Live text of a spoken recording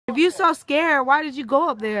If you so scared, why did you go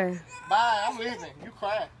up there? Bye, I'm leaving. You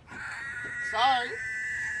crying. Sorry.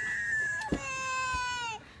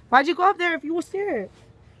 Why'd you go up there if you were scared?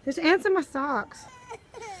 Just answer my socks.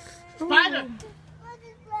 Spider! Oh.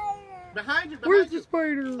 Behind you, behind Where's you. the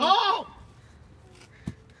spider? Oh!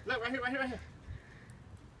 Look, right here, right here, right here.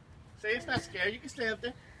 Say it's not scary. You can stay up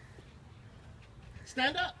there.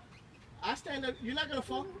 Stand up. I stand up. You're not going to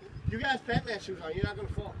fall. You got Batman shoes on. You're not going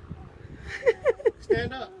to fall.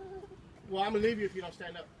 Stand up. Well, I'm going to leave you if you don't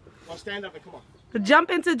stand up. Well, stand up and come on.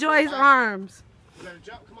 Jump into Joy's arms. You better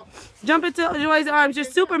jump. Come on. Jump into Joy's arms. You're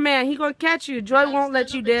Superman. He gonna catch you. Joy won't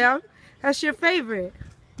let you down. That's your favorite.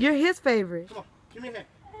 You're his favorite. Come on. Give me a hand.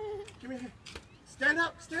 Give me a hand. Stand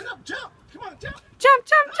up. Stand up. Jump. Come on. Jump. Jump,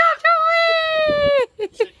 jump, jump,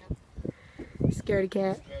 Joy! Scaredy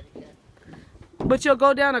cat. But you'll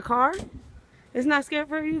go down a car? It's not scary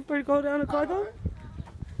for you to go down a car though?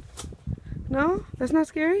 No? That's not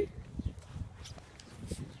scary?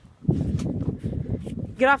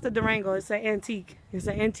 Get off the Durango. It's an antique. It's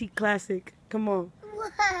an antique classic. Come on. Whoa.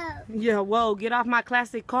 Yeah, whoa. Get off my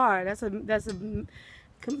classic car. That's a come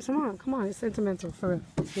on. It's sentimental for real.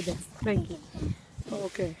 Get that. Thank you. Oh,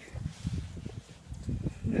 okay.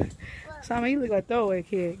 Simon, you look like a throwaway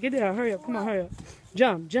kid. Get there. Hurry up. Come on, hurry up.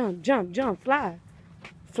 Jump, jump, jump, jump. Fly.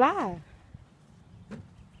 Fly.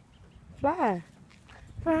 Fly.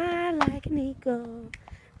 Fly like an eagle.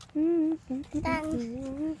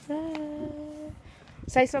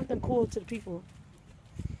 Say something cool to the people.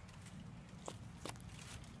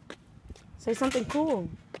 Say something cool.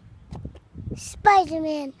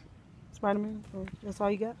 Spider-Man. Spider-Man? Oh, that's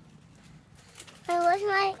all you got? What am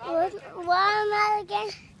I again?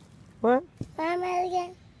 What? What am I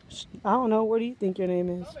again? I don't know. What do you think your name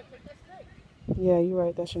is? Yeah, you're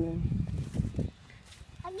right. That's your name.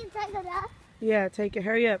 I can take it off. Yeah, take it.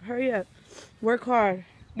 Hurry up. Hurry up. Work hard.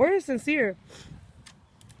 Where is Sincere?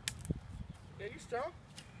 Yeah, you strong?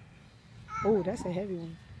 Oh, that's a heavy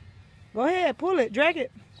one. Go ahead. Pull it. Drag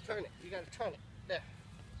it. Turn it. You got to turn it. There.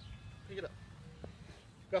 Pick it up.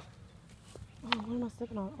 Go. Oh, what am I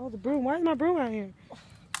stepping on? Oh, the broom. Why is my broom out here?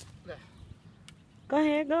 There. Go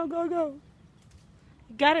ahead. Go, go, go.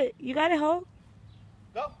 You got it. You got it, Hulk?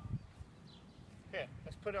 Go. Here,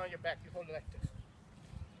 let's put it on your back. You hold it like this.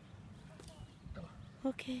 Go.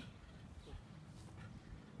 Okay.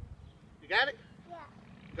 You got it? Yeah.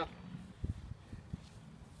 Go.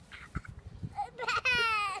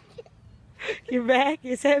 Your back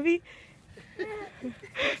is heavy?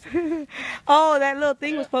 Oh, that little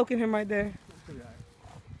thing was poking him right there.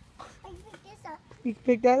 I pick this up. You can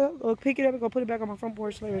pick that up? Or pick it up and go put it back on my front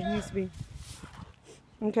porch where it needs to be.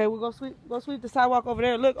 Okay, we'll go sweep the sidewalk over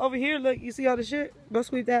there. Look, over here, look, you see all the shit? Go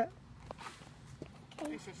sweep that.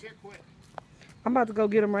 I'm about to go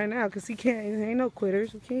get him right now because he ain't no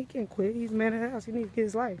quitters. He can't quit. He's a man of the house. He needs to get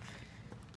his life.